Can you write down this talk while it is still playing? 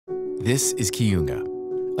This is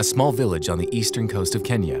Kiunga, a small village on the eastern coast of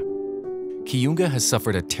Kenya. Kiunga has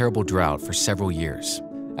suffered a terrible drought for several years.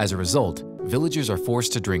 As a result, villagers are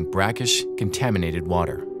forced to drink brackish, contaminated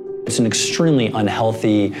water. It's an extremely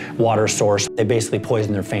unhealthy water source. They basically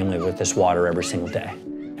poison their family with this water every single day.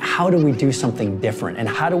 How do we do something different? And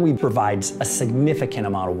how do we provide a significant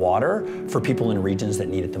amount of water for people in regions that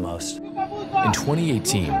need it the most? In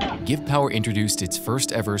 2018, GivePower introduced its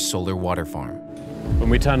first ever solar water farm. When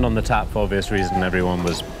we turned on the tap, for obvious reason, everyone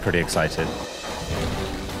was pretty excited.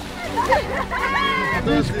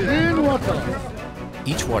 There's clean water.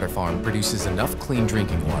 Each water farm produces enough clean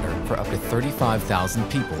drinking water for up to 35,000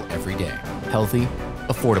 people every day. Healthy,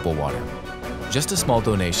 affordable water. Just a small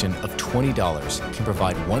donation of $20 can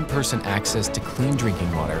provide one person access to clean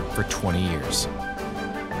drinking water for 20 years.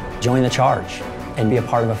 Join the charge and be a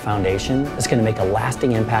part of a foundation that's going to make a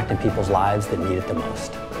lasting impact in people's lives that need it the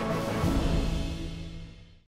most.